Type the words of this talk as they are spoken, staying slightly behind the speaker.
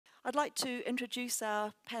I'd like to introduce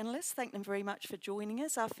our panellists. Thank them very much for joining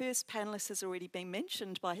us. Our first panellist has already been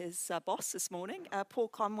mentioned by his boss this morning. Paul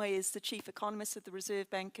Conway is the Chief Economist of the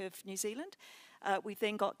Reserve Bank of New Zealand. We've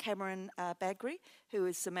then got Cameron Bagrie, who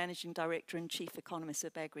is the Managing Director and Chief Economist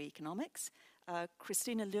of Bagrie Economics.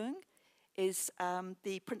 Christina Leung is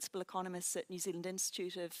the Principal Economist at New Zealand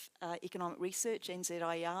Institute of Economic Research,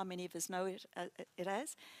 NZIER, many of us know it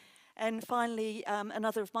as. And finally,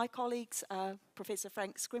 another of my colleagues, Professor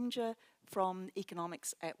Frank Scrimgeour from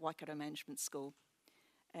Economics at Waikato Management School.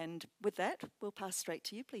 And with that, we'll pass straight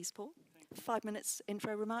to you, please, Paul. 5 minutes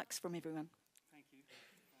intro remarks from everyone. Thank you,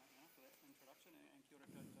 Anna, for that introduction, and kia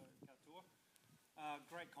ora koutou.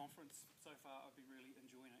 Great conference so far. I've been really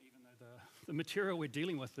enjoying it, even though the material we're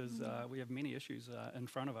dealing with is, we have many issues in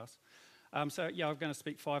front of us. So yeah, I'm going to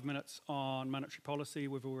speak 5 minutes on monetary policy.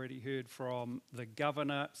 We've already heard from the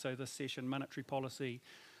Governor. So this session, monetary policy,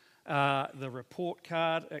 the report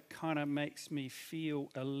card, it kind of makes me feel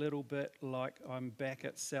a little bit like I'm back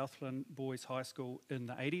at Southland Boys High School in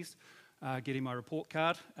the 80s, getting my report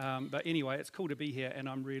card. But anyway, it's cool to be here, and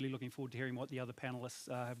I'm really looking forward to hearing what the other panellists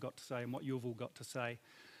have got to say and what you've all got to say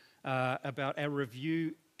about our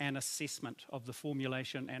review and assessment of the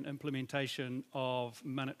formulation and implementation of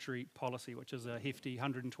monetary policy, which is a hefty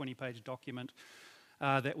 120-page document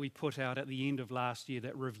that we put out at the end of last year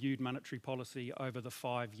that reviewed monetary policy over the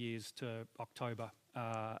 5 years to October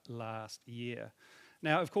last year.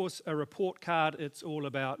 Now, of course, a report card, it's all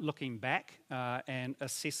about looking back and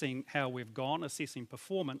assessing how we've gone, assessing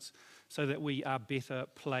performance, so that we are better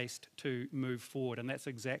placed to move forward. And that's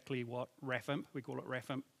exactly what RAFIMP, we call it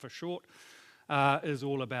RAFIMP for short, is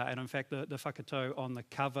all about. And in fact, the whakatau on the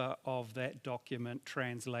cover of that document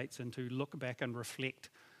translates into look back and reflect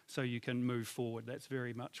so you can move forward. That's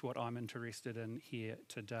very much what I'm interested in here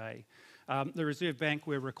today. The Reserve Bank,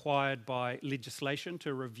 we're required by legislation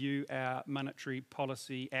to review our monetary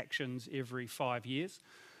policy actions every 5 years.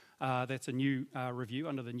 That's a new review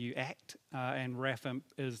under the new Act, and RAFIMP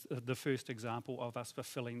is the first example of us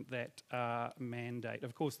fulfilling that mandate.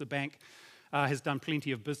 Of course, the bank has done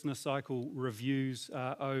plenty of business cycle reviews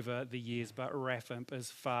over the years, but RAFIMP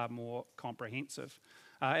is far more comprehensive.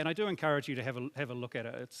 And I do encourage you to have a look at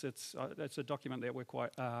it. It's a document that we're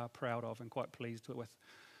quite proud of and quite pleased with.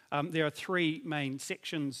 There are 3 main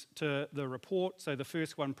sections to the report. So the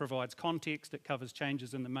first one provides context. It covers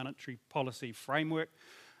changes in the monetary policy framework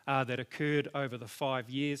that occurred over the 5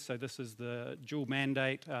 years. So this is the dual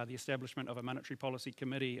mandate, the establishment of a monetary policy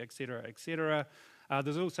committee, et cetera, et cetera.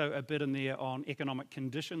 There's also a bit in there on economic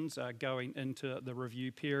conditions going into the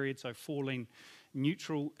review period, so falling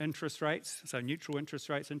neutral interest rates,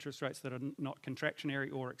 interest rates that are not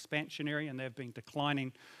contractionary or expansionary, and they've been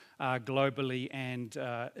declining globally and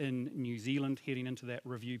in New Zealand heading into that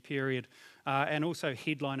review period, and also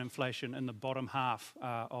headline inflation in the bottom half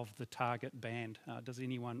of the target band. Does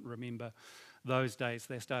anyone remember those days?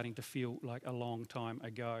 They're starting to feel like a long time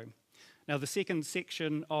ago. Now, the second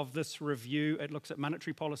section of this review, it looks at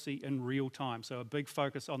monetary policy in real time, so a big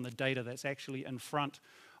focus on the data that's actually in front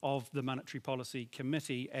of the Monetary Policy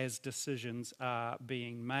Committee as decisions are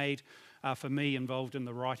being made. For me, involved in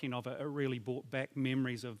the writing of it, it really brought back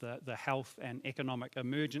memories of the health and economic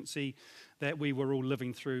emergency that we were all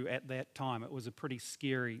living through at that time. It was a pretty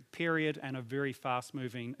scary period and a very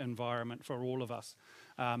fast-moving environment for all of us,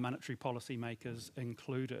 monetary policy makers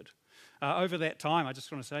included. Over that time, I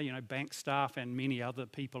just want to say, bank staff and many other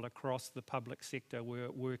people across the public sector were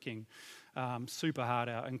working super hard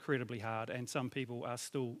out, incredibly hard, and some people are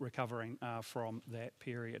still recovering from that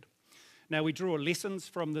period. Now, we draw lessons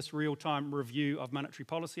from this real-time review of monetary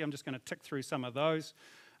policy. I'm just going to tick through some of those.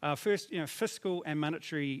 First, fiscal and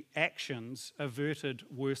monetary actions averted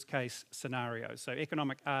worst-case scenarios. So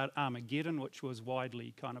economic Armageddon, which was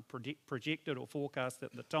widely kind of projected or forecast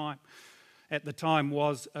at the time,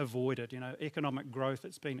 was avoided. Economic growth,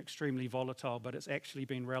 it's been extremely volatile, but it's actually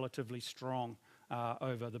been relatively strong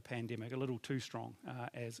over the pandemic, a little too strong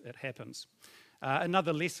as it happens.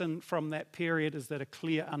 Another lesson from that period is that a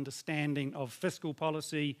clear understanding of fiscal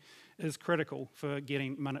policy is critical for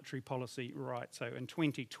getting monetary policy right. So in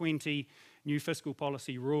 2020, new fiscal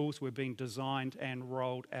policy rules were being designed and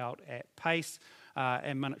rolled out at pace,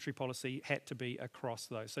 and monetary policy had to be across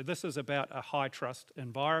those. So this is about a high trust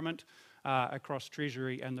environment across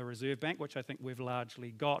Treasury and the Reserve Bank, which I think we've largely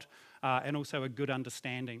got, and also a good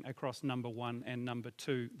understanding across number 1 and number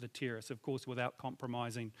 2, the tiers, of course, without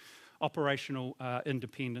compromising operational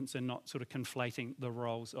independence and not sort of conflating the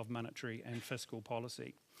roles of monetary and fiscal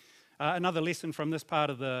policy. Another lesson from this part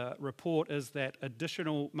of the report is that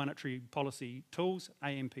additional monetary policy tools,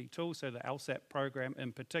 AMP tools, so the LSAP program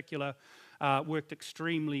in particular, worked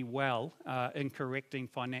extremely well in correcting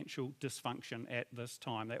financial dysfunction at this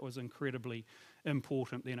time. That was incredibly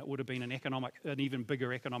important then. It would have been an even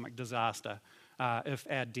bigger economic disaster if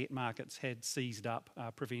our debt markets had seized up,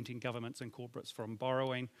 preventing governments and corporates from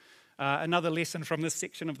borrowing. Another lesson from this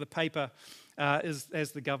section of the paper is,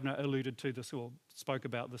 as the Governor alluded to this or spoke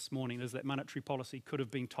about this morning, is that monetary policy could have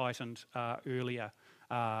been tightened earlier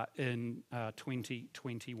in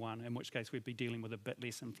 2021, in which case we'd be dealing with a bit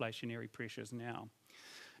less inflationary pressures now.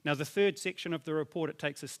 Now, the third section of the report, it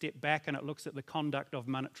takes a step back and it looks at the conduct of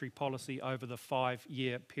monetary policy over the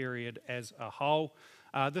 5-year period as a whole.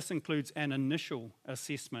 This includes an initial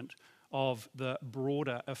assessment of the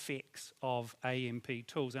broader effects of AMP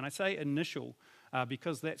tools. And I say initial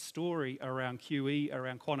because that story around QE,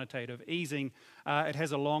 around quantitative easing, it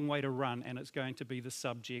has a long way to run, and it's going to be the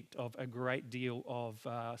subject of a great deal of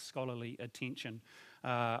scholarly attention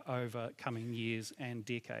over coming years and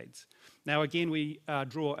decades. Now again, we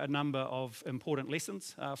draw a number of important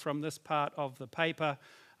lessons from this part of the paper.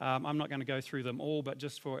 I'm not going to go through them all, but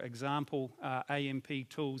just for example, AMP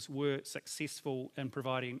tools were successful in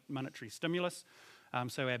providing monetary stimulus.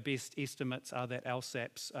 So our best estimates are that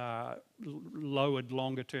LSAPs lowered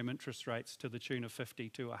longer-term interest rates to the tune of 50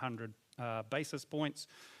 to 100 basis points.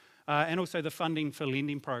 And also the funding for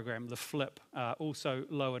lending program, the FLIP, also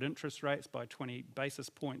lowered interest rates by 20 basis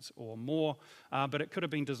points or more, but it could have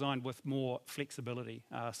been designed with more flexibility,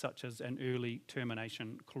 such as an early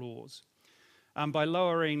termination clause. By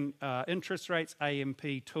lowering interest rates,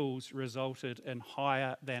 AMP tools resulted in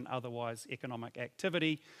higher than otherwise economic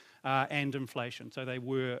activity and inflation, so they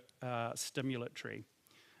were stimulatory.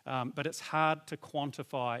 But it's hard to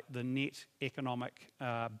quantify the net economic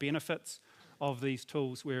benefits of these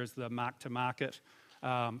tools, whereas the mark-to-market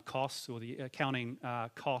costs or the accounting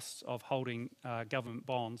costs of holding government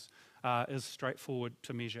bonds is straightforward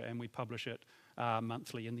to measure, and we publish it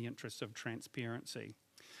monthly in the interests of transparency.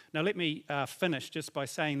 Now let me finish just by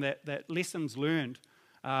saying that lessons learned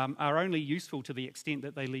are only useful to the extent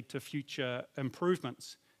that they lead to future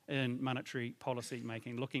improvements in monetary policy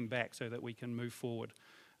making, looking back so that we can move forward.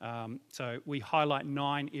 So we highlight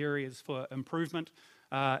 9 areas for improvement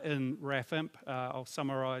in RAFIMP. I'll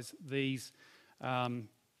summarise these.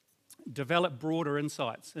 Develop broader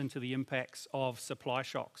insights into the impacts of supply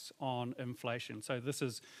shocks on inflation. So this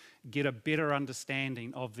is get a better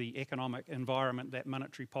understanding of the economic environment that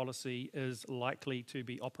monetary policy is likely to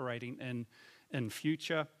be operating in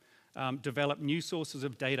future. Develop new sources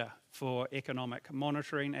of data for economic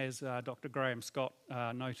monitoring. As Dr. Graham Scott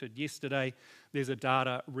noted yesterday, there's a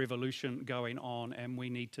data revolution going on and we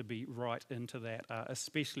need to be right into that,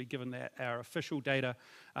 especially given that our official data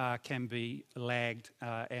can be lagged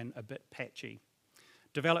and a bit patchy.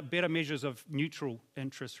 Develop better measures of neutral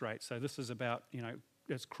interest rates. So this is about,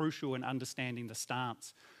 it's crucial in understanding the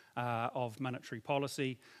stance of monetary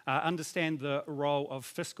policy. Understand the role of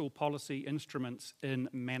fiscal policy instruments in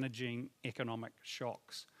managing economic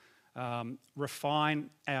shocks. Refine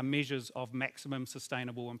our measures of maximum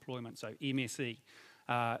sustainable employment, so MSE.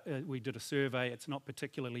 We did a survey, it's not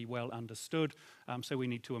particularly well understood, so we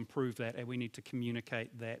need to improve that and we need to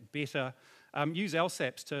communicate that better. Use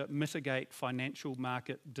LSAPs to mitigate financial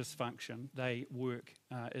market dysfunction. They work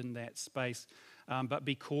in that space, but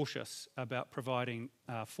be cautious about providing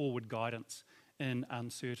forward guidance in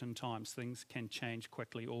uncertain times. Things can change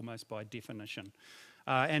quickly, almost by definition.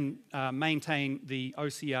 And maintain the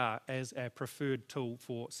OCR as our preferred tool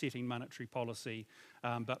for setting monetary policy,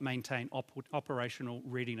 but maintain operational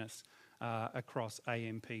readiness across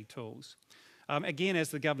AMP tools. Again, as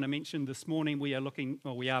the Governor mentioned this morning, we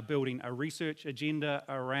are building a research agenda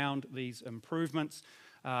around these improvements,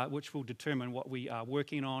 which will determine what we are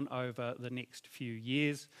working on over the next few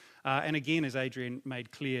years. And again, as Adrian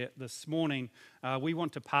made clear this morning, we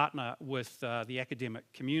want to partner with the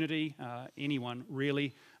academic community, anyone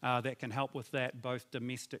really, that can help with that both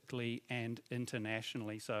domestically and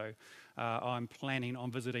internationally. So I'm planning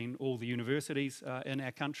on visiting all the universities in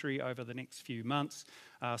our country over the next few months,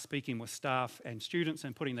 speaking with staff and students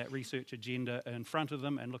and putting that research agenda in front of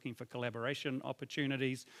them and looking for collaboration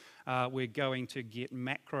opportunities. We're going to get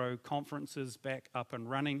macro conferences back up and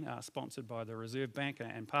running, sponsored by the Reserve Bank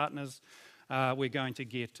and partners. We're going to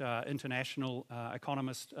get international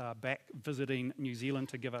economists back visiting New Zealand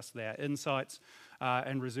to give us their insights,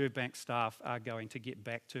 and Reserve Bank staff are going to get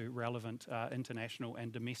back to relevant international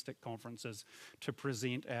and domestic conferences to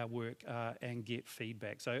present our work and get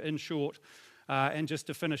feedback. So in short, And just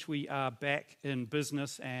to finish, we are back in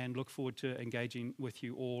business and look forward to engaging with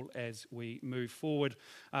you all as we move forward.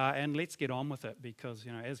 And let's get on with it because,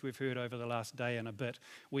 you know, as we've heard over the last day and a bit,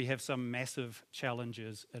 we have some massive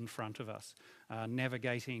challenges in front of us,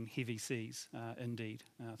 navigating heavy seas, indeed.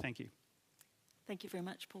 Thank you. Thank you very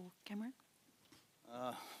much, Paul. Cameron?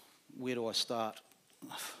 Where do I start?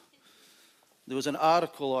 There was an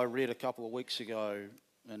article I read a couple of weeks ago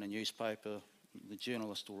in a newspaper. The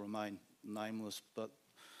journalist will remain nameless, but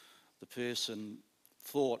the person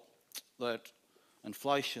thought that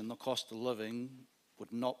inflation, the cost of living,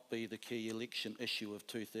 would not be the key election issue of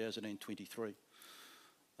 2023.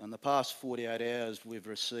 In the past 48 hours, we've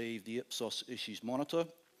received the Ipsos Issues Monitor,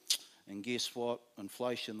 and guess what?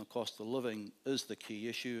 Inflation, the cost of living, is the key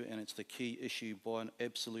issue, and it's the key issue by an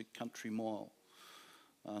absolute country mile.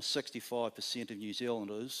 65% of New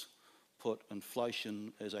Zealanders put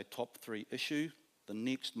inflation as a top 3 issue. The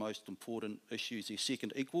next most important issue is their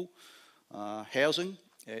second equal, housing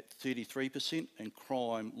at 33%, and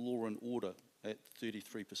crime, law and order at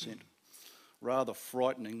 33%. Rather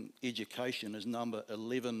frightening, education is number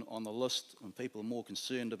 11 on the list, and people are more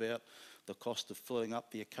concerned about the cost of filling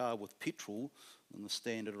up their car with petrol than the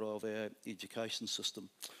standard of our education system.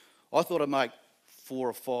 I thought I'd make 4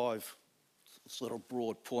 or 5 sort of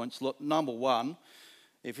broad points. Look, number one,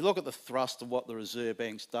 if you look at the thrust of what the Reserve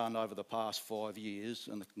Bank's done over the past 5 years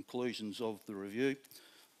and the conclusions of the review,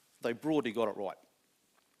 they broadly got it right.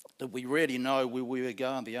 Did we really know where we were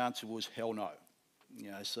going? The answer was hell no.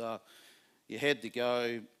 You know, so you had to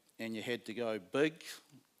go, and you had to go big.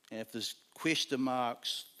 And if there's question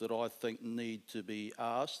marks that I think need to be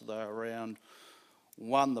asked, they're around,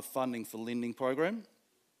 one, the funding for lending program.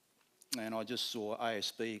 And I just saw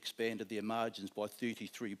ASB expanded their margins by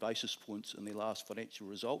 33 basis points in their last financial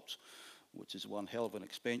results, which is one hell of an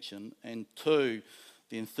expansion. And 2,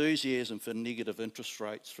 the enthusiasm for negative interest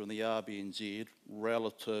rates from the RBNZ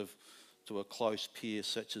relative to a close peer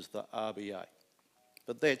such as the RBA.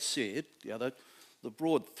 But that said, you know, the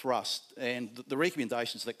broad thrust and the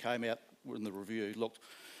recommendations that came out in the review looked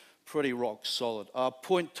pretty rock solid.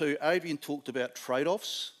 Point 2, Adrian talked about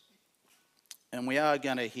trade-offs, and we are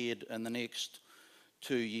going to head in the next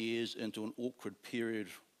 2 years into an awkward period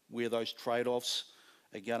where those trade-offs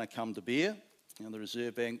are going to come to bear. You know, the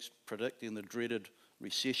Reserve Bank's predicting the dreaded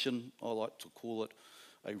recession. I like to call it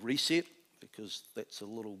a reset because that's a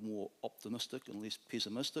little more optimistic and less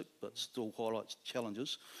pessimistic, but still highlights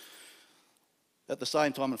challenges. At the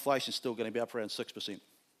same time, inflation's still going to be up around 6%.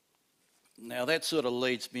 Now that sort of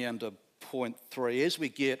leads me into point 3. As we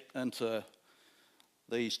get into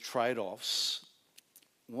these trade-offs,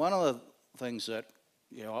 one of the things that,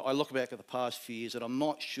 you know, I look back at the past few years and I'm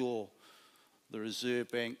not sure the Reserve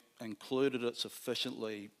Bank included it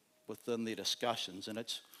sufficiently within their discussions, and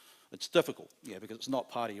it's difficult, yeah, because it's not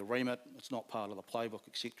part of your remit, it's not part of the playbook,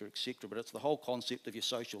 etc., but it's the whole concept of your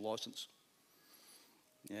social licence.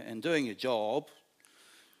 Yeah, and doing your job,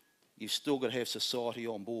 you've still got to have society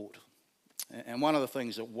on board. And one of the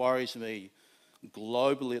things that worries me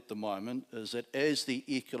globally at the moment is that as the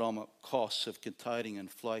economic costs of containing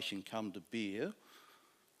inflation come to bear,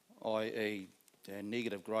 i.e.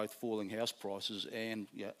 negative growth, falling house prices, and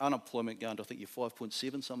unemployment going to, I think, you're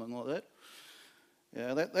 5.7, something like that.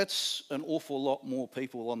 Yeah, that's an awful lot more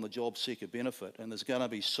people on the job seeker benefit, and there's going to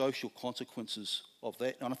be social consequences of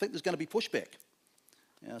that, and I think there's going to be pushback.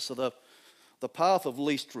 So the path of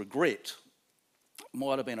least regret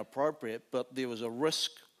might have been appropriate, but there was a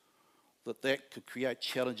risk that could create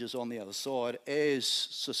challenges on the other side as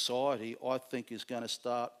society, I think, is going to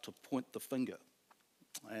start to point the finger.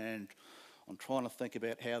 And I'm trying to think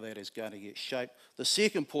about how that is going to get shaped. The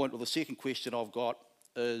second point, or the second question I've got,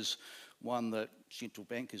 is one that central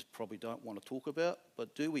bankers probably don't want to talk about,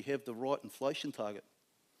 but do we have the right inflation target?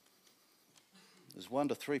 Is 1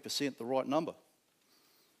 to 3% the right number?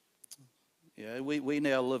 Yeah, we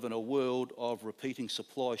now live in a world of repeating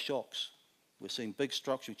supply shocks. We're seeing big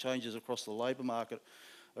structural changes across the labour market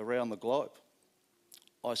around the globe.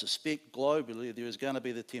 I suspect globally there is going to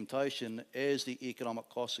be the temptation, as the economic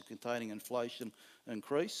costs of containing inflation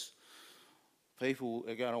increase, people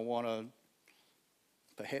are going to want to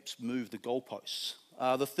perhaps move the goalposts.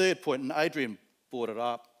 The third point, and Adrian brought it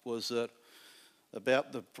up, was that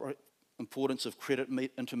about the importance of credit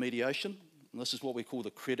intermediation. And this is what we call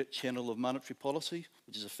the credit channel of monetary policy,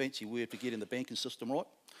 which is a fancy word for getting the banking system right.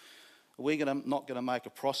 We're not going to make a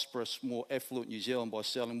prosperous, more affluent New Zealand by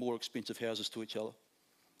selling more expensive houses to each other.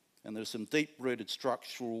 And there's some deep-rooted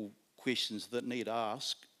structural questions that need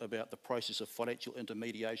asked about the process of financial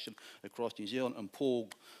intermediation across New Zealand. And Paul,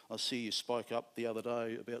 I see you spoke up the other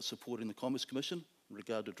day about supporting the Commerce Commission. in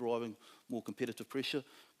regard to driving more competitive pressure.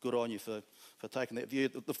 Good on you for taking that view.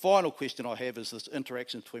 The final question I have is this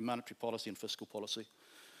interaction between monetary policy and fiscal policy.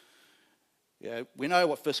 Yeah, we know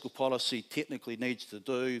what fiscal policy technically needs to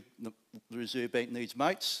do. The Reserve Bank needs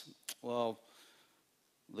mates. Well,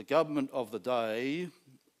 the government of the day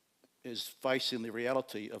is facing the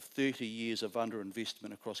reality of 30 years of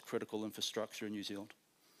underinvestment across critical infrastructure in New Zealand.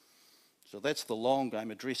 So that's the long game,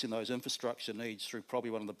 addressing those infrastructure needs through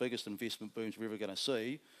probably one of the biggest investment booms we're ever going to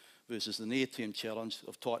see, versus the near-term challenge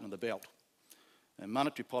of tightening the belt. And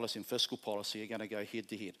monetary policy and fiscal policy are going to go head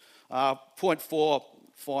to head. Point 4,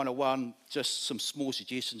 final one, just some small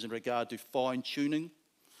suggestions in regard to fine-tuning.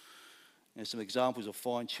 And some examples of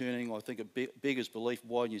fine-tuning. I think it beggars belief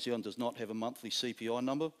why New Zealand does not have a monthly CPI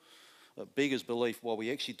number. It beggars belief why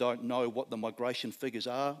we actually don't know what the migration figures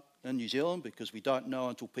are in New Zealand, because we don't know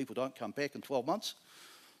until people don't come back in 12 months.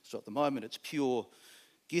 So at the moment it's pure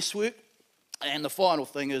guesswork. And the final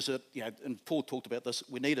thing is that, and Paul talked about this,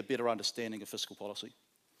 we need a better understanding of fiscal policy.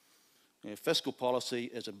 Fiscal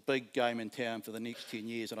policy is a big game in town for the next 10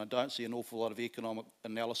 years, and I don't see an awful lot of economic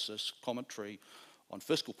analysis, commentary on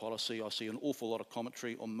fiscal policy. I see an awful lot of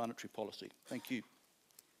commentary on monetary policy. Thank you.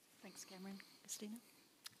 Thanks, Cameron. Christina?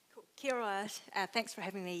 Cool. Kia ora, thanks for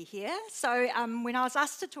having me here. So when I was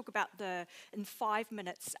asked to talk about in 5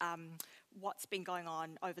 minutes, what's been going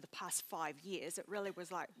on over the past 5 years, it really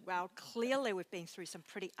was like, well, clearly we've been through some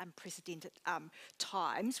pretty unprecedented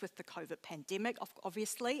times with the COVID pandemic,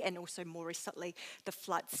 obviously, and also more recently, the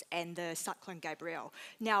floods and the Cyclone Gabrielle.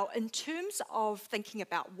 Now, in terms of thinking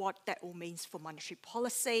about what that all means for monetary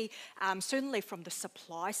policy, certainly from the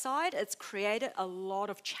supply side, it's created a lot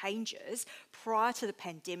of changes. Prior to the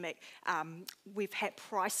pandemic, we've had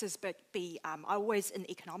prices be always in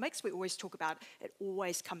economics, we always talk about it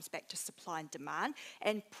always comes back to supply and demand.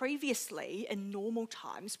 And previously, in normal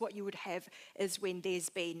times, what you would have is when there's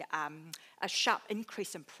been a sharp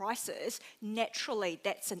increase in prices, naturally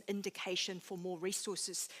that's an indication for more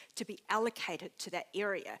resources to be allocated to that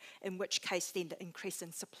area, in which case then the increase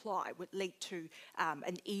in supply would lead to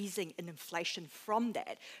an easing in inflation from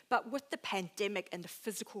that. But with the pandemic and the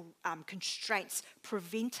physical constraints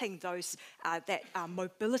preventing those that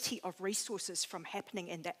mobility of resources from happening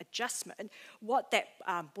in that adjustment, what that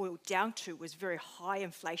boiled down to was very high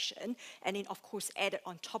inflation, and then of course added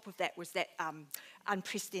on top of that was that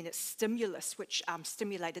unprecedented stimulus which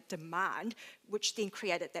stimulated demand, which then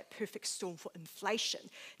created that perfect storm for inflation.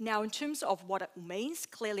 Now, in terms of what it means,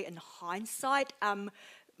 clearly in hindsight,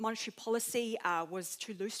 monetary policy was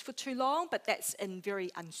too loose for too long, but that's in very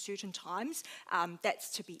uncertain times.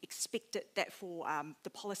 That's to be expected that for the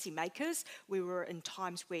policymakers, we were in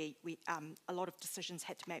times where a lot of decisions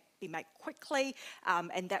had to be made quickly,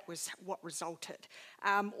 and that was what resulted.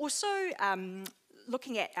 Also,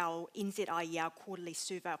 looking at our NZIER quarterly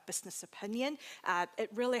survey of business opinion, it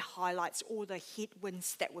really highlights all the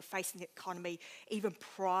headwinds that we're facing the economy even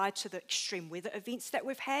prior to the extreme weather events that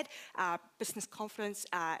we've had. Business confidence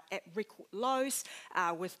at record lows,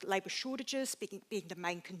 with labour shortages being the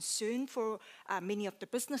main concern for many of the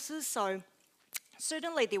businesses. So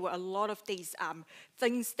certainly there were a lot of these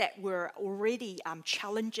things that were already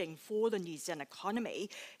challenging for the New Zealand economy.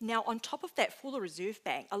 Now, on top of that, for the Reserve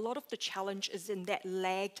Bank, a lot of the challenge is in that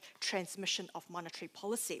lagged transmission of monetary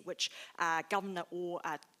policy, which Governor Orr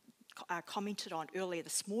commented on earlier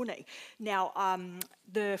this morning. Now,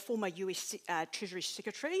 the former US Treasury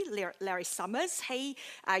Secretary, Larry Summers, he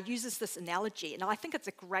uses this analogy, and I think it's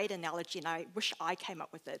a great analogy, and I wish I came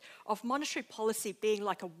up with it, of monetary policy being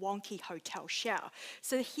like a wonky hotel shower.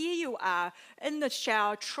 So here you are in the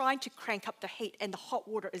shower trying to crank up the heat, and the hot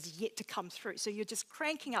water is yet to come through. So you're just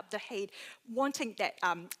cranking up the heat, wanting that,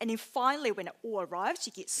 and then finally when it all arrives,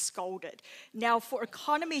 you get scolded. Now, for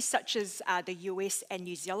economies such as the US and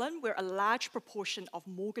New Zealand, where a large proportion of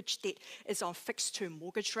mortgage debt is on fixed-term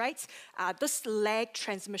mortgage rates, this lagged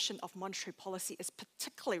transmission of monetary policy is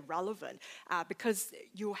particularly relevant because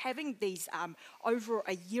you're having these over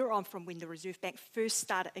a year on from when the Reserve Bank first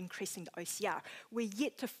started increasing the OCR. We're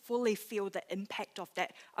yet to fully feel the impact of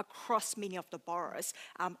that across many of the borrowers.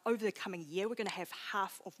 Over the coming year, we're going to have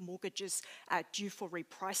half of mortgages due for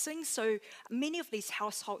repricing. So many of these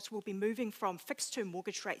households will be moving from fixed-term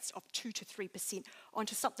mortgage rates of 2 to 3%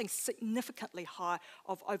 onto something significantly higher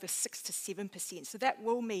of over 6 to 7%. So that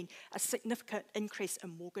will mean a significant increase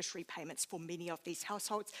in mortgage repayments for many of these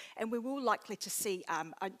households, and we will likely to see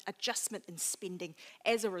an adjustment in spending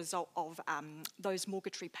as a result of those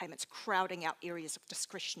mortgage repayments crowding out areas of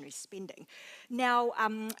discretionary spending. Now,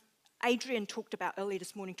 Adrian earlier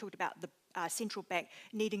this morning talked about the central bank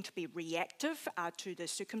needing to be reactive to the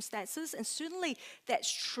circumstances, and certainly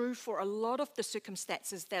that's true for a lot of the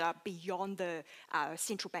circumstances that are beyond the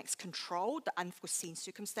central bank's control, the unforeseen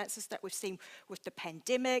circumstances that we've seen with the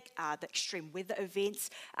pandemic, the extreme weather events,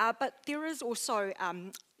 but there is also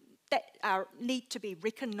that need to be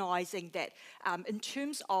recognising that in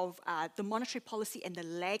terms of the monetary policy and the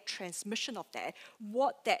lag transmission of that,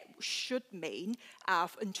 what that should mean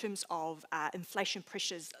in terms of inflation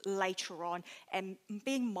pressures later on, and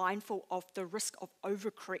being mindful of the risk of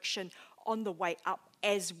overcorrection on the way up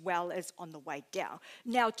as well as on the way down.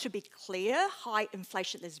 Now, to be clear, high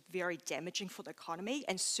inflation is very damaging for the economy,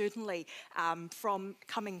 and certainly from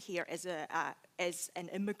coming here as an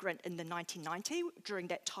immigrant in the 1990s, during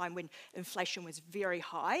that time when inflation was very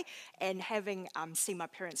high, and having seen my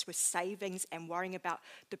parents with savings and worrying about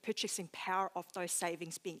the purchasing power of those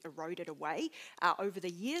savings being eroded away over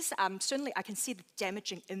the years, certainly I can see the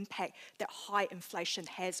damaging impact that high inflation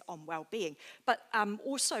has on well-being. But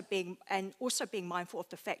also being mindful of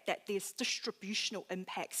the fact that there's distributional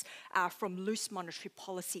impacts from loose monetary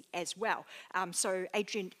policy as well. So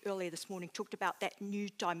Adrian earlier this morning talked about that new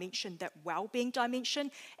dimension, that well-being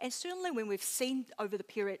dimension, and certainly when we've seen over the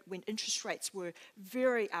period when interest rates were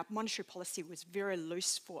monetary policy was very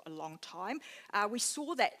loose for a long time, we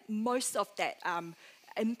saw that most of that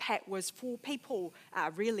impact was for people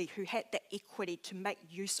really who had the equity to make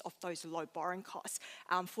use of those low borrowing costs.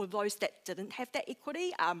 For those that didn't have that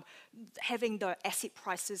equity, having the asset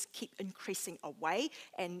prices keep increasing away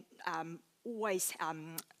and always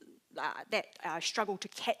struggle to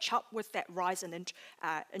catch up with that rise in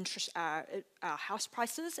house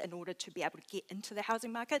prices in order to be able to get into the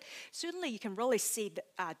housing market. Certainly you can really see the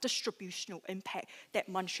distributional impact that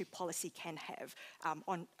monetary policy can have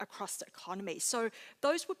across the economy. So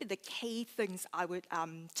those would be the key things I would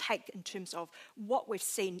take in terms of what we've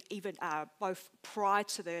seen even both prior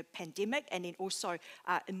to the pandemic and then also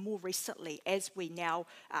and more recently as we now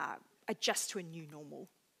adjust to a new normal.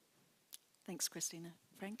 Thanks, Christina.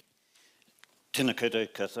 Frank? Tēnā koutou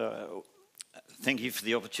katoa. Thank you for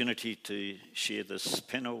the opportunity to share this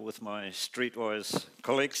panel with my Streetwise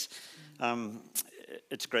colleagues.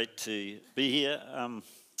 It's great to be here.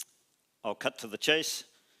 I'll cut to the chase.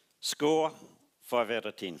 Score, 5 out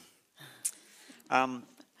of 10.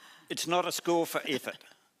 It's not a score for effort.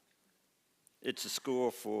 It's a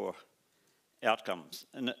score for outcomes.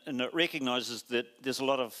 And it recognises that there's a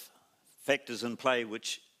lot of factors in play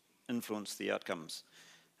which influence the outcomes.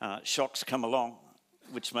 Shocks come along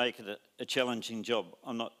which make it a challenging job.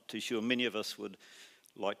 I'm not too sure many of us would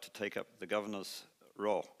like to take up the governor's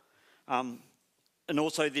role. And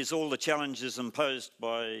also there's all the challenges imposed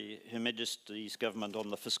by Her Majesty's government on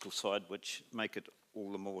the fiscal side which make it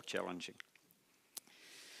all the more challenging.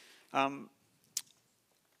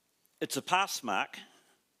 It's a pass mark,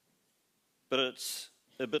 but it's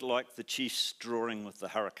a bit like the Chiefs drawing with the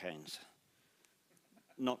Hurricanes.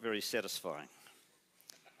 Not very satisfying.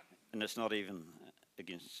 And it's not even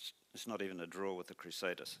a draw with the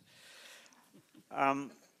Crusaders.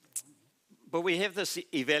 But we have this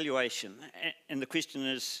evaluation, and the question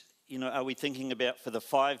is, you know, are we thinking about for the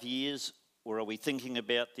 5 years, or are we thinking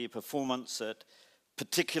about their performance at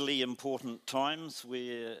particularly important times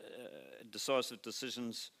where decisive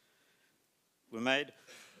decisions were made,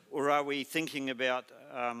 or are we thinking about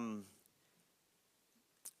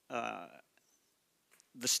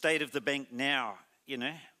the state of the bank now? You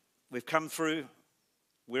know, we've come through.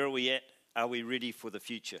 Where are we at? Are we ready for the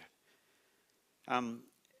future?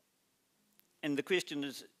 And the question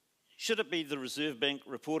is, should it be the Reserve Bank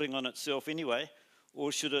reporting on itself anyway,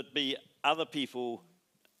 or should it be other people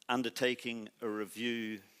undertaking a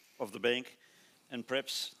review of the bank? And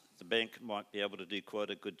perhaps the bank might be able to do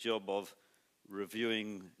quite a good job of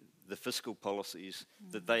reviewing the fiscal policies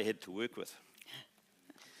that they had to work with.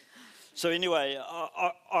 So anyway,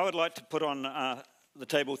 I would like to put on the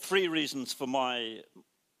table 3 reasons for my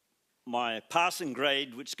passing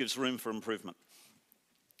grade, which gives room for improvement.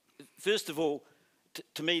 First of all,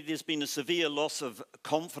 to me, there's been a severe loss of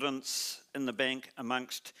confidence in the bank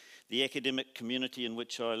amongst the academic community in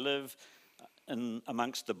which I live, and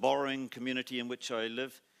amongst the borrowing community in which I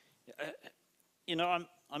live. You know,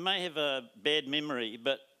 I may have a bad memory,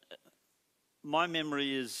 but my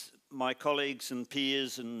memory is my colleagues and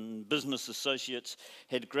peers and business associates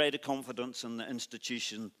had greater confidence in the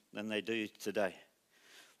institution than they do today.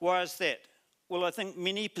 Why is that? Well, I think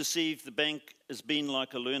many perceive the bank as being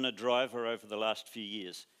like a learner driver over the last few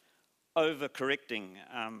years, overcorrecting,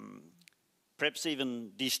 perhaps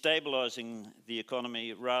even destabilising the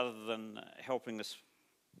economy rather than helping us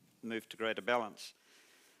move to greater balance.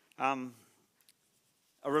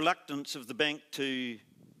 a reluctance of the bank to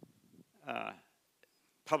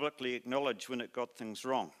publicly acknowledge when it got things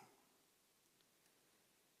wrong.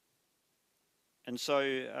 And so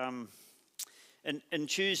in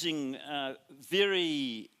choosing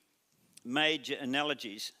very major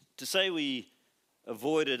analogies, to say we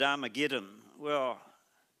avoided Armageddon, well,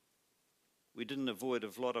 we didn't avoid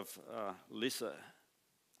a lot of lesser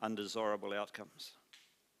undesirable outcomes.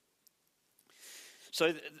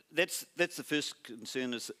 So that's the first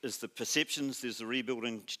concern is the perceptions. There's a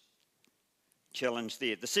rebuilding challenge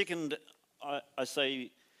there. The second, I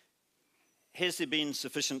say, has there been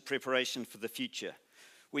sufficient preparation for the future?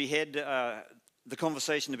 We had the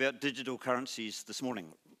conversation about digital currencies this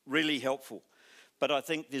morning, really helpful. But I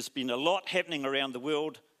think there's been a lot happening around the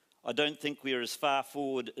world. I don't think we're as far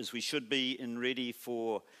forward as we should be and ready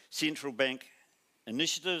for central bank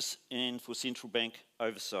initiatives and for central bank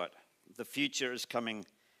oversight. The future is coming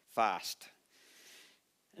fast.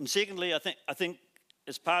 And secondly, I think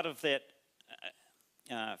as part of that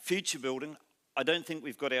future building, I don't think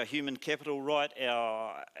we've got our human capital right,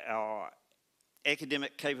 our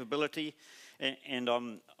academic capability, and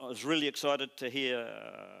I was really excited to hear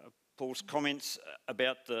Paul's comments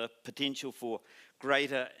about the potential for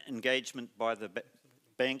greater engagement by the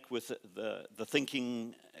bank with the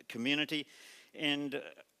thinking community. And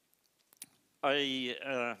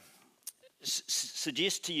I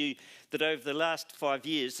suggest to you that over the last 5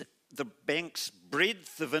 years, the bank's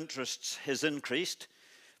breadth of interests has increased,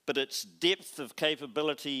 but its depth of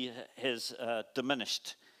capability has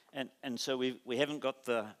diminished. And so we haven't got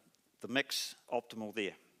the mix optimal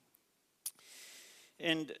there.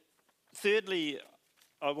 And thirdly,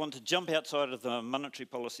 I want to jump outside of the monetary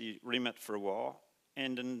policy remit for a while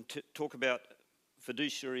and talk about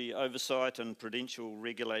fiduciary oversight and prudential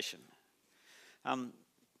regulation.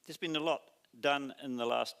 There's been a lot done in the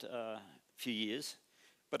last few years,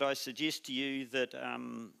 but I suggest to you that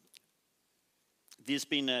there's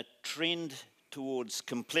been a trend towards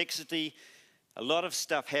complexity, a lot of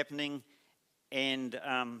stuff happening, and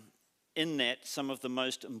in that, some of the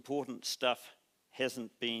most important stuff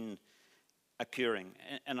hasn't been occurring.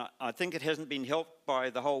 And I think it hasn't been helped by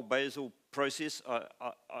the whole Basel process.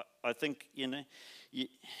 I think, you know,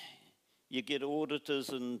 you get auditors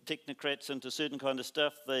and technocrats into certain kind of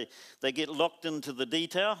stuff. They get locked into the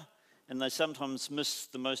detail, and they sometimes miss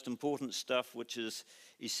the most important stuff, which is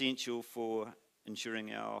essential for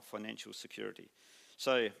ensuring our financial security.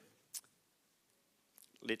 So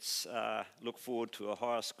let's look forward to a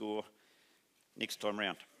higher score next time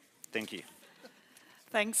round. Thank you.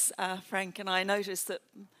 Thanks, Frank. And I noticed that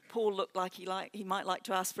Paul looked like he might like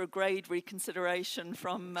to ask for a grade reconsideration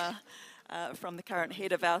from the current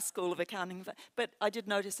head of our School of Accounting. But I did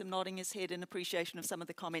notice him nodding his head in appreciation of some of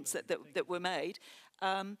the comments that were made.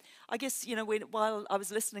 I guess, you know, while I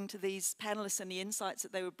was listening to these panelists and the insights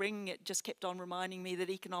that they were bringing, it just kept on reminding me that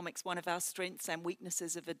economics, one of our strengths and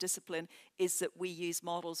weaknesses of a discipline is that we use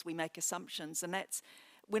models, we make assumptions. And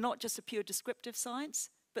we're not just a pure descriptive science,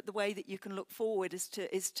 but the way that you can look forward is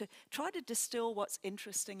to try to distill what's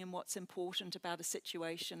interesting and what's important about a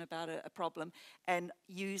situation, about a problem, and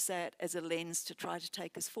use that as a lens to try to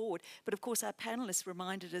take us forward. But of course, our panelists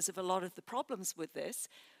reminded us of a lot of the problems with this.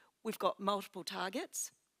 We've got multiple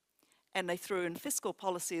targets, and they threw in fiscal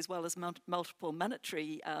policy as well as multiple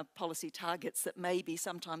monetary policy targets that may be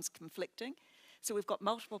sometimes conflicting. So we've got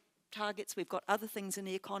multiple targets, we've got other things in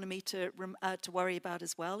the economy to worry about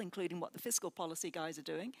as well, including what the fiscal policy guys are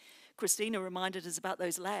doing. Christina reminded us about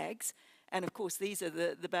those lags, and of course these are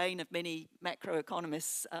the bane of many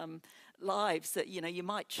macroeconomists' lives, that, you know, you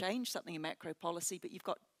might change something in macro policy, but you've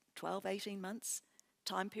got 12, 18 months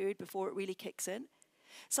time period before it really kicks in.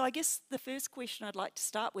 So I guess the first question I'd like to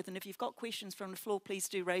start with, and if you've got questions from the floor, please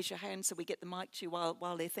do raise your hand so we get the mic to you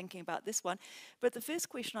while they're thinking about this one. But the first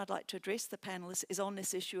question I'd like to address the panelists is on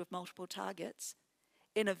this issue of multiple targets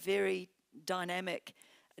in a very dynamic,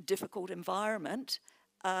 difficult environment.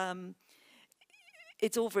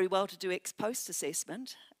 It's all very well to do ex post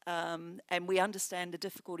assessment, and we understand the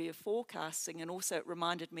difficulty of forecasting, and also it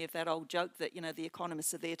reminded me of that old joke that, you know, the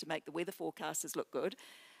economists are there to make the weather forecasters look good.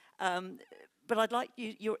 But I'd like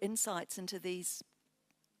your insights into these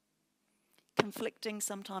conflicting,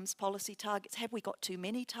 sometimes policy targets. Have we got too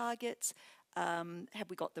many targets? Have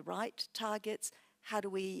we got the right targets? How do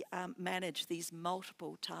we manage these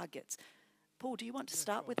multiple targets? Paul, do you want to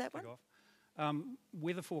start with that one?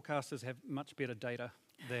 Weather forecasters have much better data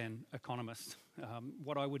than economists.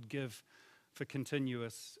 What I would give for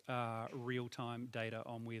continuous real-time data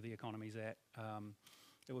on where the economy's at,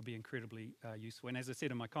 it would be incredibly useful. And as I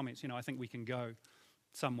said in my comments, you know, I think we can go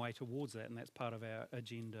some way towards that, and that's part of our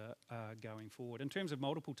agenda going forward. In terms of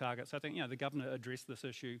multiple targets, I think the Governor addressed this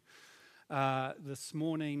issue this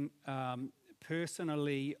morning.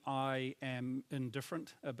 Personally, I am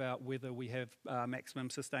indifferent about whether we have maximum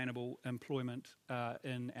sustainable employment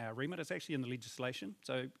in our remit. It's actually in the legislation,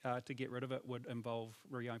 so to get rid of it would involve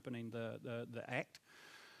reopening the Act.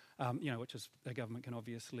 Which is, a government can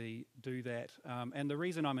obviously do that. And the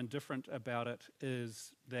reason I'm indifferent about it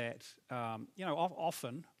is that,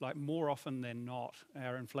 often, like more often than not,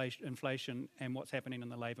 our inflation and what's happening in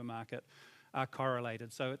the labour market are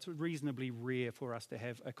correlated. So it's reasonably rare for us to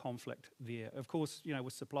have a conflict there. Of course,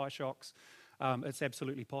 with supply shocks, it's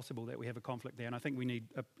absolutely possible that we have a conflict there. And I think we need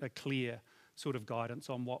a clear sort of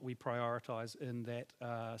guidance on what we prioritise in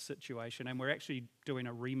that situation. And we're actually doing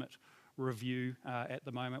a remit review at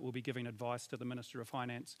the moment. We'll be giving advice to the Minister of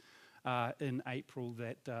Finance in April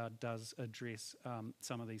that does address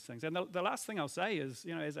some of these things. And the last thing I'll say is,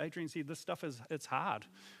 as Adrian said, this stuff it's hard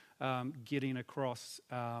getting across,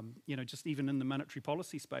 just even in the monetary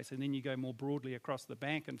policy space, and then you go more broadly across the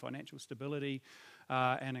bank and financial stability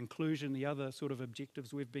and inclusion, the other sort of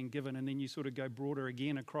objectives we've been given, and then you sort of go broader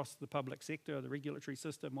again across the public sector, the regulatory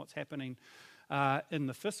system, what's happening in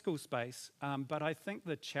the fiscal space. But I think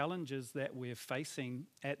the challenges that we're facing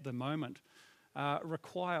at the moment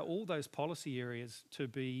require all those policy areas to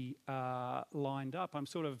be lined up. I'm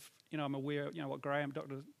sort of, I'm aware, what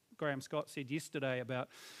Dr. Graham Scott said yesterday about,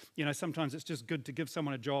 sometimes it's just good to give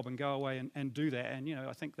someone a job and go away and do that. And,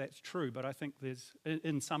 I think that's true, but I think there's,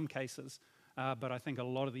 in some cases, but I think a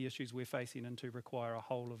lot of the issues we're facing into require a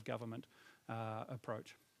whole of government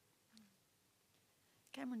approach.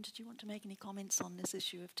 Cameron, did you want to make any comments on this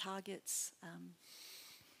issue of targets?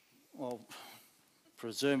 Well,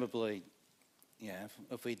 presumably,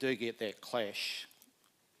 if we do get that clash,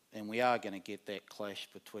 and we are going to get that clash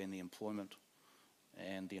between the employment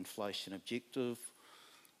and the inflation objective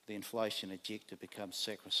becomes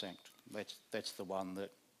sacrosanct. That's the one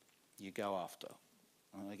that you go after.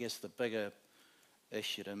 And I guess the bigger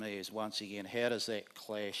issue to me is, once again, how does that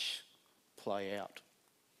clash play out?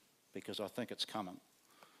 Because I think it's coming.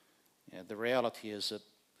 The reality is that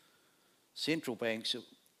central banks,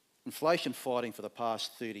 inflation fighting for the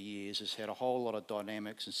past 30 years has had a whole lot of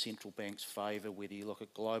dynamics in central banks' favour, whether you look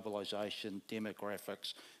at globalisation,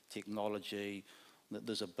 demographics, technology.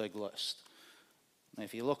 There's a big list. Now,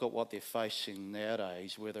 if you look at what they're facing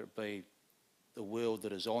nowadays, whether it be the world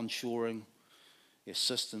that is onshoring,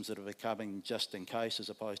 systems that are becoming just in case as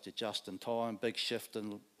opposed to just in time, big shift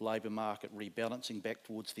in labour market rebalancing back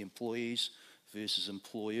towards the employees versus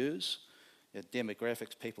employers.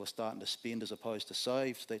 Demographics, people are starting to spend as opposed to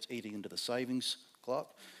save, so that's eating into the savings club.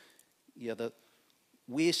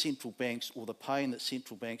 Where central banks, or the pain that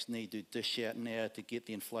central banks need to dish out now to get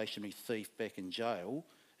the inflationary thief back in jail,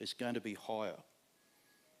 is going to be higher.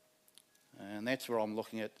 And that's where I'm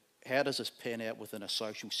looking at, how does this pan out within a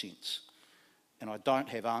social sense? And I don't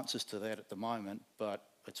have answers to that at the moment, but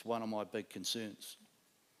it's one of my big concerns.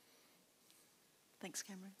 Thanks,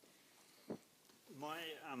 Cameron. My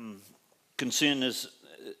concern is,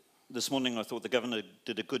 this morning I thought the Governor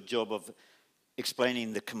did a good job of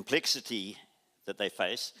explaining the complexity that they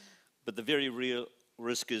face, but the very real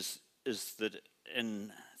risk is that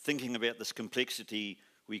in thinking about this complexity,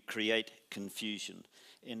 we create confusion.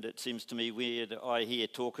 And it seems to me, where I hear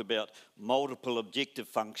talk about multiple objective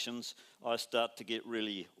functions, I start to get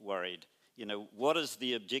really worried. What is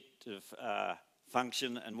the objective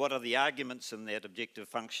function, and what are the arguments in that objective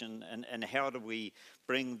function, and how do we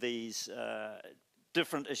bring these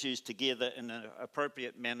different issues together in an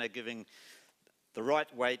appropriate manner, giving the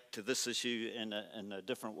right weight to this issue and a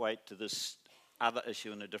different weight to this other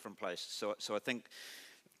issue in a different place. So I think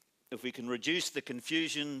if we can reduce the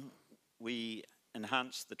confusion, we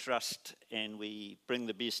enhance the trust, and we bring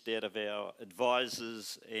the best out of our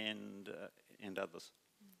advisors and others.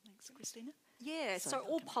 Thanks, Christina. Yeah, so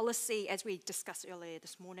all policy, as we discussed earlier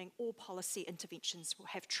this morning, all policy interventions will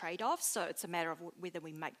have trade-offs. So it's a matter of whether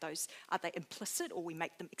we make those, are they implicit or we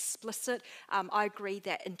make them explicit. I agree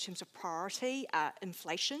that in terms of priority,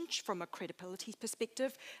 inflation from a credibility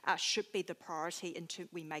perspective should be the priority into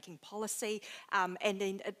we making policy. And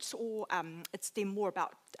then it's then more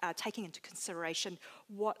about taking into consideration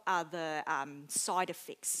what are the side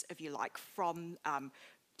effects, if you like, from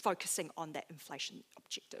focusing on that inflation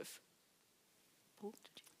objective. Paul,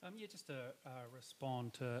 did you? Just to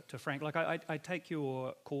respond to Frank, I take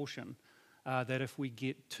your caution that if we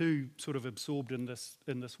get too sort of absorbed in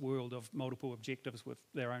this world of multiple objectives with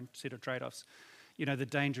their own set of trade-offs, the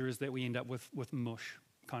danger is that we end up with mush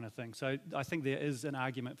kind of thing. So I think there is an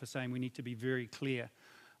argument for saying we need to be very clear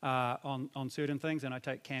on certain things, and I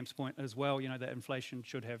take Cam's point as well, that inflation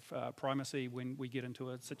should have primacy when we get into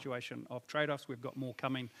a situation of trade-offs. We've got more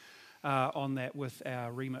coming on that with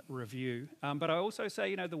our remit review. But I also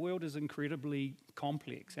say, the world is incredibly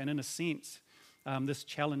complex, and in a sense, this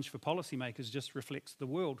challenge for policymakers just reflects the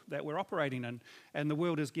world that we're operating in, and the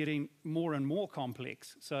world is getting more and more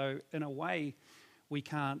complex. So in a way, we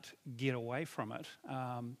can't get away from it,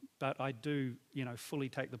 but I do, fully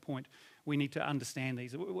take the point. We need to understand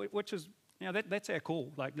these, which is, that's our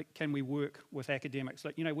call. Like, can we work with academics?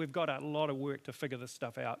 Like, we've got a lot of work to figure this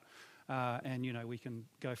stuff out, and we can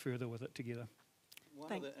go further with it together.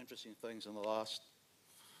 One of the interesting things in the last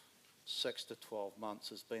 6 to 12 months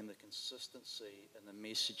has been the consistency in the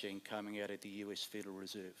messaging coming out of the US Federal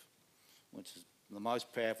Reserve, which is the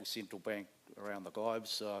most powerful central bank around the globe,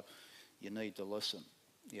 so you need to listen.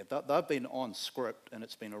 Yeah, they've been on script, and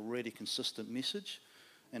it's been a really consistent message,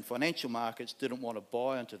 and financial markets didn't want to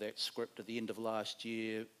buy into that script at the end of last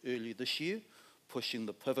year, early this year, pushing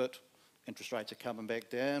the pivot. Interest rates are coming back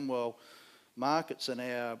down. Well, markets are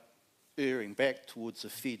now erring back towards the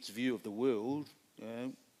Fed's view of the world.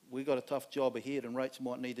 We've got a tough job ahead, and rates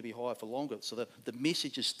might need to be higher for longer. So the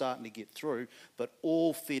message is starting to get through, but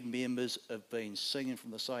all Fed members have been singing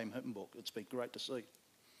from the same hymn book. It's been great to see.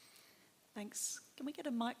 Thanks. Can we get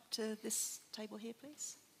a mic to this table here,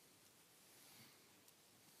 please?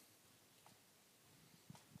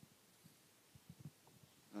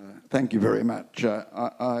 Thank you very much.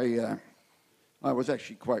 I was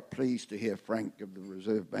actually quite pleased to hear Frank give the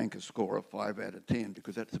Reserve Bank a score of 5 out of 10,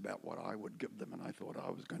 because that's about what I would give them, and I thought I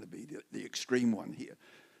was going to be the extreme one here.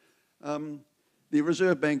 The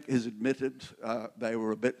Reserve Bank has admitted they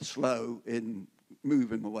were a bit slow in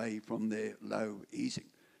moving away from their low easing.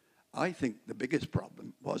 I think the biggest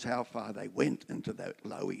problem was how far they went into that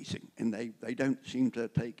low easing, and they don't seem to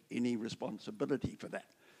take any responsibility for that.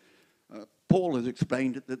 Paul has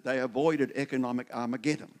explained it that they avoided economic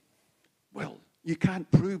Armageddon. Well, you can't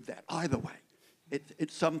prove that either way.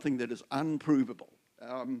 It's something that is unprovable.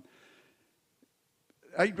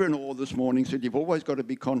 Adrian Orr this morning said you've always got to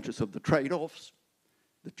be conscious of the trade-offs,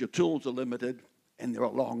 that your tools are limited, and there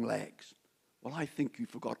are long lags. Well, I think you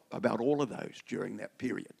forgot about all of those during that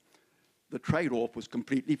period. The trade-off was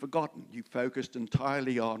completely forgotten. You focused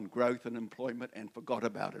entirely on growth and employment and forgot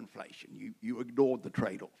about inflation. You ignored the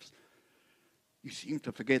trade-offs. You seem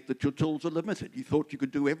to forget that your tools are limited. You thought you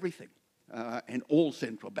could do everything. And all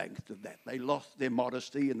central banks did that. They lost their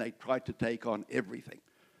modesty and they tried to take on everything.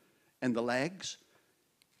 And the lags,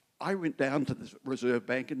 I went down to the Reserve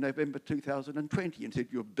Bank in November 2020 and said,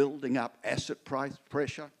 you're building up asset price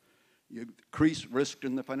pressure, you increase risk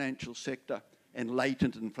in the financial sector, and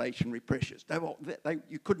latent inflationary pressures.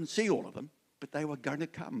 You couldn't see all of them, but they were going to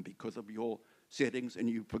come because of your settings, and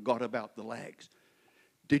you forgot about the lags.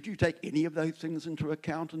 Did you take any of those things into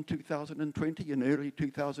account in 2020 and early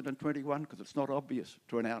 2021? Because it's not obvious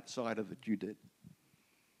to an outsider that you did.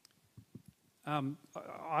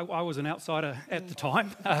 I was an outsider at the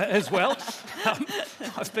time as well.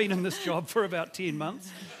 I've been in this job for about 10 months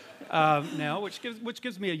now, which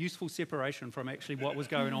gives me a useful separation from actually what was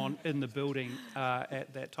going on in the building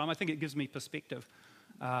at that time. I think it gives me perspective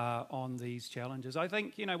on these challenges. I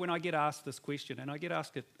think, when I get asked this question, and I get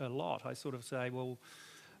asked it a lot, I sort of say, well,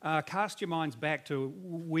 cast your minds back to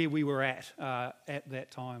where we were at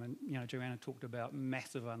that time. And, Joanna talked about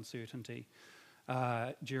massive uncertainty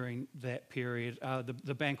during that period.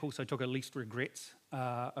 The bank also took a least regrets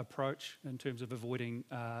approach in terms of avoiding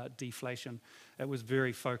deflation. It was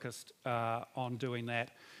very focused on doing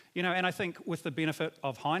that. And I think with the benefit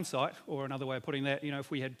of hindsight, or another way of putting that,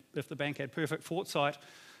 if the bank had perfect foresight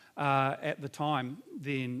at the time,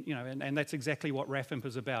 then, and that's exactly what RAFIMP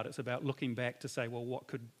is about. It's about looking back to say, well, what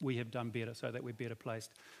could we have done better so that we're better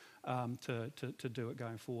placed to do it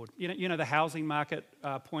going forward. The housing market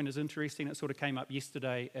point is interesting. It sort of came up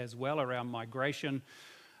yesterday as well around migration.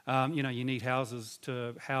 You need houses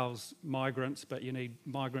to house migrants, but you need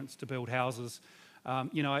migrants to build houses.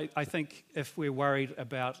 I think if we're worried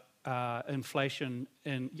about inflation,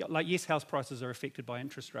 yes, house prices are affected by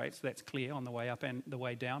interest rates. That's clear on the way up and the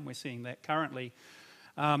way down. We're seeing that currently.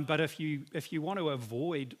 But if you want to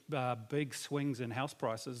avoid big swings in house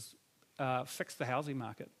prices, fix the housing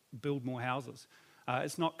market, build more houses.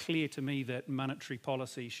 It's not clear to me that monetary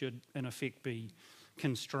policy should, in effect, be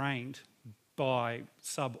constrained by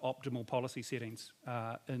suboptimal policy settings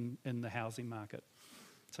in the housing market.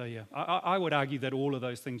 So yeah, I would argue that all of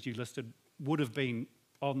those things you listed would have been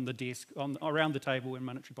on the desk, around the table in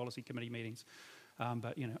Monetary Policy Committee meetings.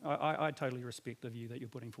 But I totally respect the view that you're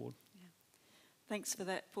putting forward. Thanks for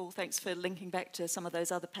that, Paul. Thanks for linking back to some of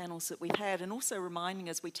those other panels that we've had, and also reminding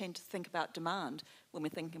us we tend to think about demand when we're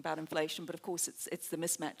thinking about inflation, but of course it's the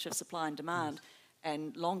mismatch of supply and demand. Yes.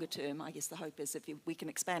 And longer term, I guess the hope is if we can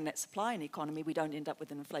expand that supply in the economy, we don't end up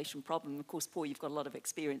with an inflation problem. Of course, Paul, you've got a lot of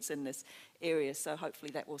experience in this area, so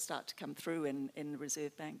hopefully that will start to come through in the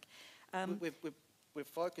Reserve Bank. We're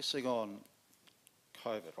focusing on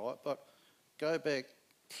COVID, right? But go back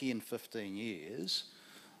 10, 15 years,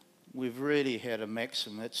 we've really had a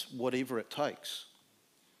maxim, it's whatever it takes.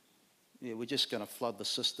 Yeah, we're just going to flood the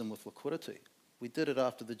system with liquidity. We did it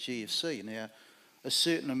after the GFC. Now, a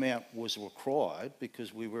certain amount was required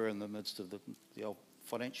because we were in the midst of the old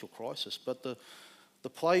financial crisis, but the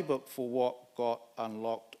playbook for what got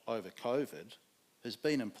unlocked over COVID has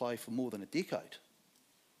been in play for more than a decade.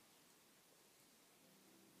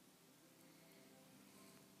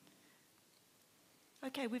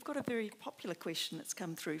 Okay, we've got a very popular question that's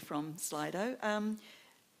come through from Slido.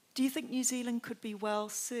 Do you think New Zealand could be well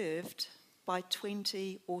served by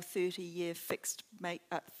 20 or 30-year fixed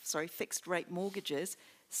rate mortgages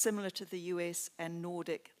similar to the US and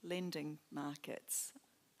Nordic lending markets?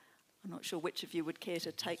 I'm not sure which of you would care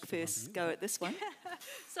to take first go at this one.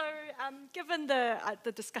 So given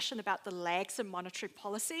the discussion about the lags in monetary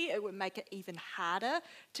policy, it would make it even harder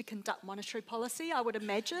to conduct monetary policy, I would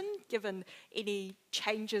imagine, given any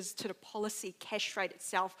changes to the policy cash rate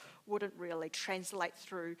itself wouldn't really translate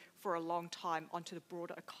through for a long time onto the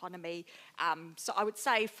broader economy. So I would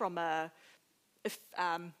say from a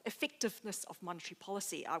effectiveness of monetary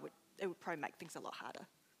policy, it would probably make things a lot harder.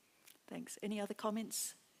 Thanks. Any other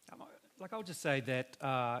comments? I'll just say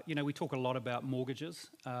that, we talk a lot about mortgages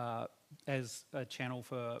as a channel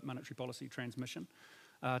for monetary policy transmission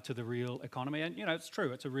to the real economy. And, it's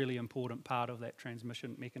true, it's a really important part of that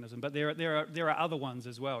transmission mechanism. But there are other ones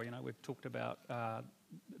as well. We've talked about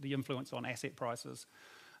the influence on asset prices.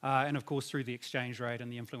 And of course, through the exchange rate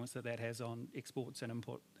and the influence that has on exports and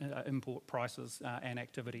import prices and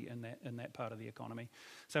activity in that part of the economy.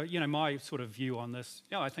 So, my sort of view on this,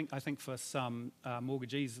 I think for some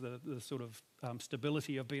mortgagees, the sort of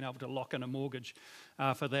stability of being able to lock in a mortgage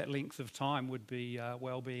for that length of time would be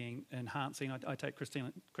well-being enhancing. I take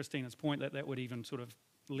Christina's point that would even sort of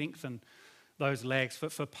lengthen those lags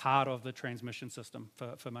for part of the transmission system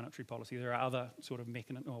for monetary policy. There are other sort of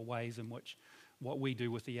mechanisms or ways in which what we do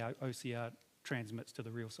with the OCR transmits to the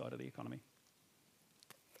real side of the economy.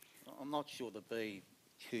 I'm not sure there'd be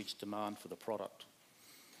huge demand for the product.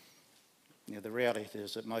 The reality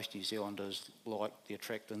is that most New Zealanders like the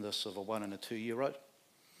attractiveness of a 1 and a 2 year rate,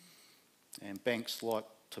 and banks like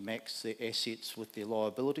to max their assets with their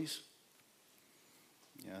liabilities.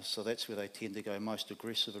 So that's where they tend to go most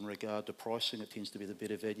aggressive in regard to pricing. It tends to be the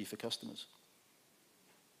better value for customers.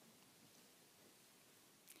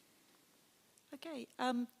 Okay,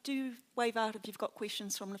 do wave out if you've got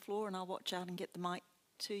questions from the floor and I'll watch out and get the mic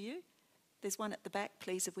to you. There's one at the back,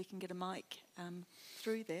 please, if we can get a mic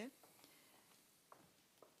through there.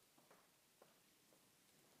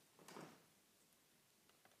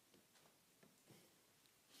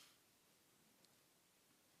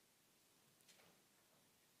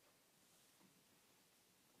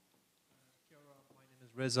 Kia ora, my name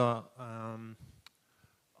is Reza.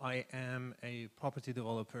 I am a property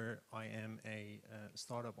developer. I am a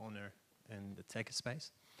startup owner in the tech space,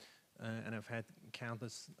 and I've had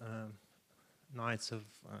countless nights of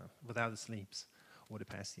without sleeps over the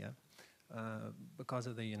past year because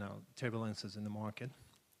of the turbulences in the market.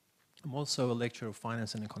 I'm also a lecturer of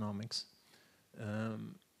finance and economics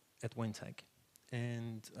at Wintec,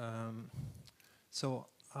 and so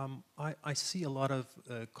I see a lot of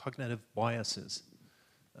cognitive biases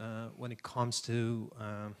when it comes to,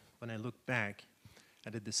 when I look back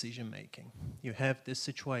at the decision making. You have this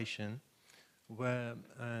situation where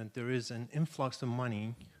there is an influx of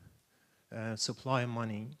money, supply of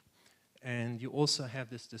money, and you also have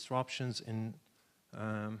these disruptions in,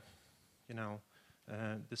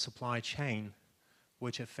 the supply chain,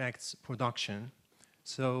 which affects production.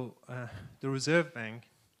 So the Reserve Bank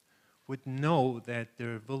would know that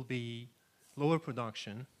there will be lower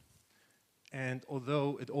production. And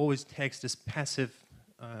although it always takes this passive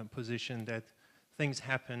position that things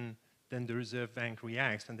happen, then the Reserve Bank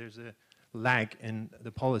reacts, and there's a lag in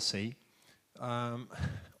the policy, all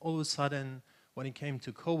of a sudden, when it came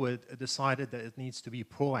to COVID, it decided that it needs to be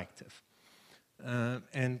proactive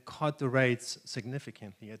and cut the rates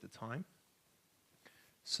significantly at the time.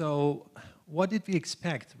 So what did we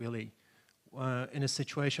expect, really, in a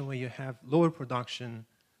situation where you have lower production,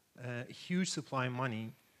 huge supply of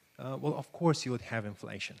money? Well, of course you would have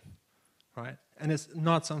inflation, right? And it's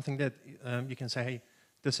not something that you can say, hey,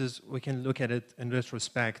 we can look at it in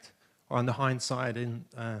retrospect or on the hindsight, and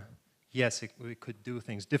yes, we could do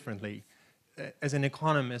things differently. As an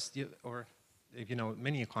economist, or if you know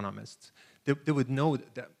many economists, they would know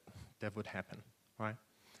that would happen, right?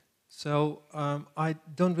 So I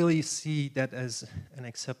don't really see that as an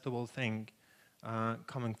acceptable thing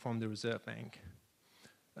coming from the Reserve Bank.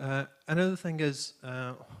 Another thing is,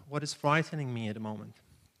 what is frightening me at the moment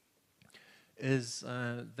is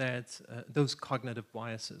that those cognitive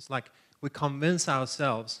biases, like we convince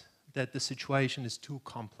ourselves that the situation is too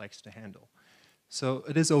complex to handle. So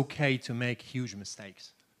it is okay to make huge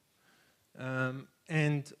mistakes.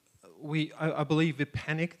 And I believe we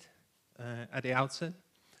panicked at the outset.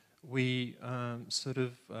 We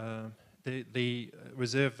the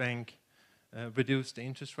Reserve Bank reduced the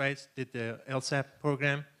interest rates, did the LSAP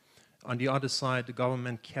program. On the other side, the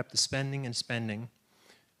government kept spending and spending.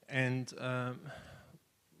 And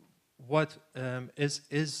what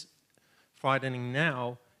is frightening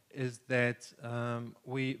now is that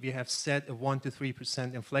we have set a 1 to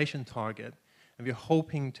 3% inflation target, and we're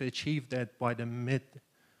hoping to achieve that by mid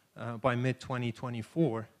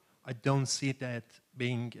 2024. I don't see that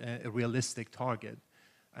being a realistic target,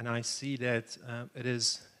 and I see that it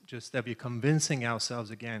is just that we're convincing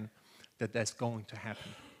ourselves again that that's going to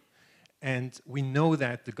happen. And we know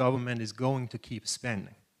that the government is going to keep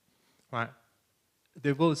spending, right?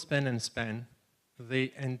 They will spend and spend.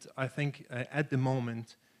 And I think at the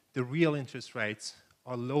moment, the real interest rates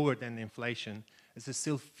are lower than the inflation. It's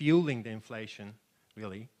still fueling the inflation,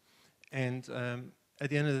 really. And at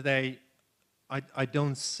the end of the day, I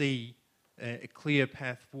don't see a clear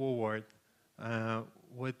path forward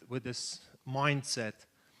with this mindset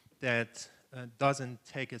that doesn't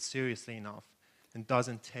take it seriously enough and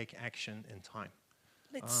doesn't take action in time.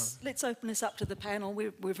 Let's open this up to the panel.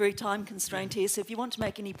 We're very time constrained here, so if you want to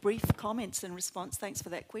make any brief comments in response, thanks for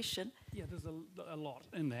that question. Yeah, there's a lot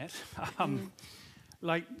in that.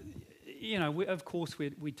 Like, you know, of course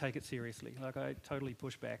we take it seriously. Like, I totally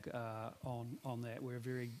push back on that. We're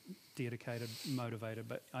very dedicated, motivated,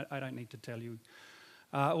 but I don't need to tell you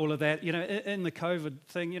all of that. You know, in the COVID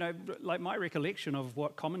thing, you know, like my recollection of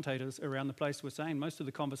what commentators around the place were saying, most of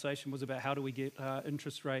the conversation was about how do we get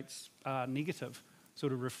interest rates negative,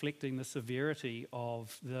 sort of reflecting the severity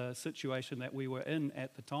of the situation that we were in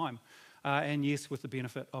at the time. And yes, with the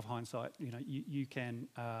benefit of hindsight, you know, you can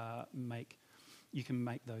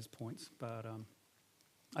make those points. But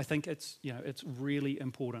I think it's really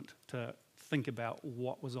important to think about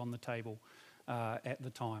what was on the table at the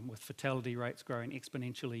time, with fatality rates growing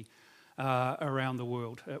exponentially around the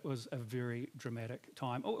world. It was a very dramatic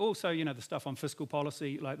time. Also, you know, the stuff on fiscal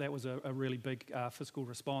policy, like that was a really big fiscal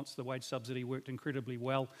response. The wage subsidy worked incredibly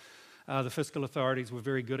well. The fiscal authorities were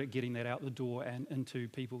very good at getting that out the door and into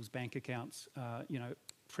people's bank accounts, you know,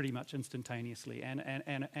 pretty much instantaneously, and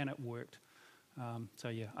it worked. So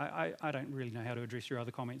yeah, I don't really know how to address your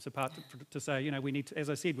other comments apart to say, you know, we need to, as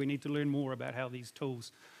I said, we need to learn more about how these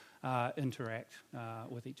tools interact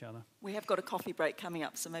with each other. We have got a coffee break coming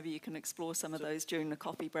up, so maybe you can explore some of those during the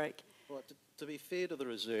coffee break. Right, to be fair to the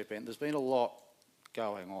Reserve Bank, there's been a lot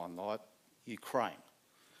going on, like Ukraine,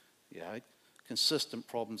 you know, consistent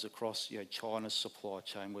problems across, you know, China's supply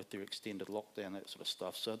chain with their extended lockdown, that sort of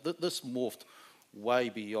stuff. So this morphed way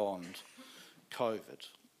beyond COVID,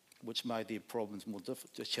 which made their problems more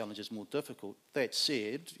the challenges more difficult. That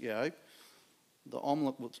said, you know, the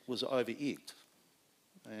omelette was over-egged.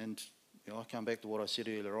 And you know, I come back to what I said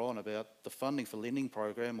earlier on about the funding for lending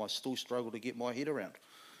program. I still struggle to get my head around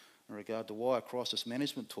in regard to why a crisis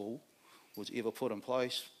management tool was ever put in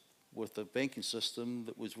place with a banking system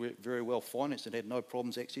that was very well financed and had no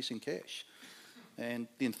problems accessing cash. And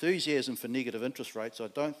the enthusiasm for negative interest rates, I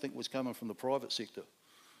don't think was coming from the private sector.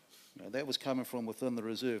 You know, that was coming from within the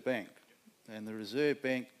Reserve Bank. And the Reserve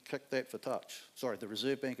Bank kicked that for touch. Sorry, the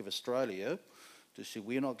Reserve Bank of Australia just said,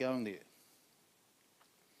 we're not going there.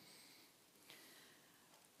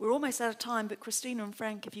 We're almost out of time, but Christina and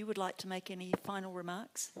Frank, if you would like to make any final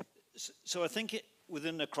remarks. So I think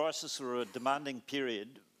within a crisis or a demanding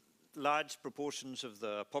period, large proportions of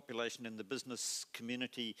the population in the business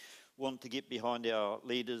community want to get behind our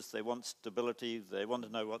leaders. They want stability. They want to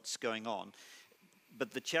know what's going on. But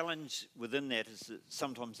the challenge within that is that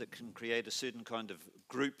sometimes it can create a certain kind of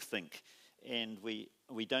groupthink, and we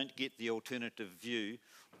don't get the alternative view,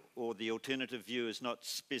 or the alternative view is not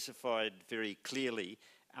specified very clearly.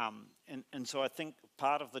 And so I think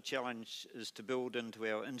part of the challenge is to build into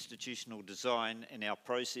our institutional design and our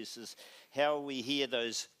processes how we hear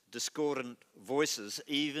those discordant voices,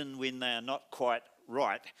 even when they are not quite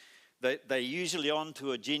right, they're usually on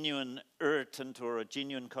to a genuine irritant or a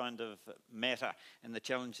genuine kind of matter, and the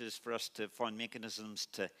challenge is for us to find mechanisms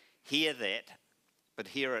to hear that, but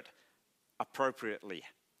hear it appropriately,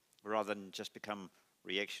 rather than just become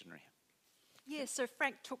reactionary. Yeah, so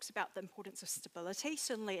Frank talks about the importance of stability.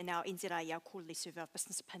 Certainly in our NZIER quarterly survey of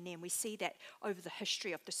business opinion, we see that over the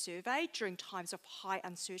history of the survey, during times of high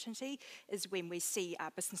uncertainty is when we see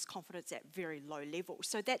business confidence at very low levels.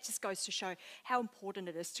 So that just goes to show how important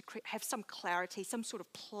it is to have some clarity, some sort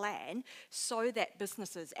of plan, so that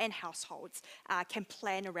businesses and households can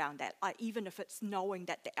plan around that. Even if it's knowing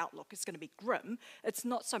that the outlook is going to be grim, it's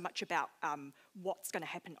not so much about what's going to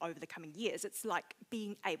happen over the coming years. It's like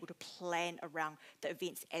being able to plan around the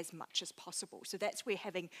events as much as possible. So that's where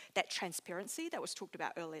having that transparency that was talked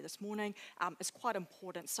about earlier this morning is quite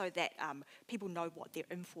important, so that people know what they're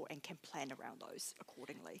in for and can plan around those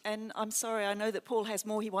accordingly. And I'm sorry, I know that Paul has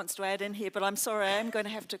more he wants to add in here, but I'm sorry, I am going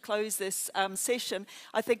to have to close this session.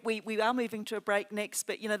 I think we are moving to a break next,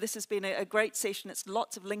 but, you know, this has been a great session. It's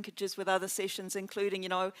lots of linkages with other sessions, including, you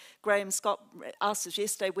know, Graham Scott asked us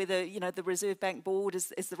yesterday whether, you know, the Reserve Bank board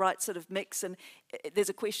is the right sort of mix, and there's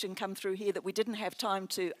a question come through here that we didn't have time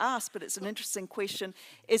to ask, but it's an interesting question.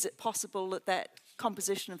 Is it possible that that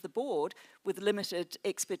composition of the board, with limited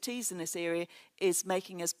expertise in this area, is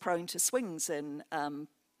making us prone to swings in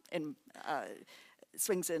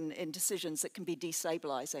decisions that can be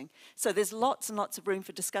destabilising? So there's lots and lots of room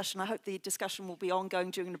for discussion. I hope the discussion will be ongoing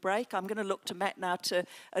during the break. I'm going to look to Matt now to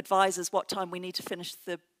advise us what time we need to finish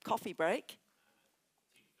the coffee break.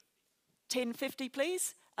 10:50,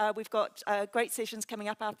 please. We've got great sessions coming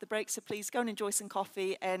up after the break, so please go and enjoy some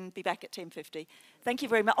coffee and be back at 10:50. Thank you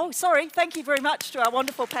very much. Oh, sorry. Thank you very much to our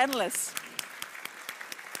wonderful panellists.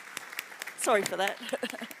 Sorry for that.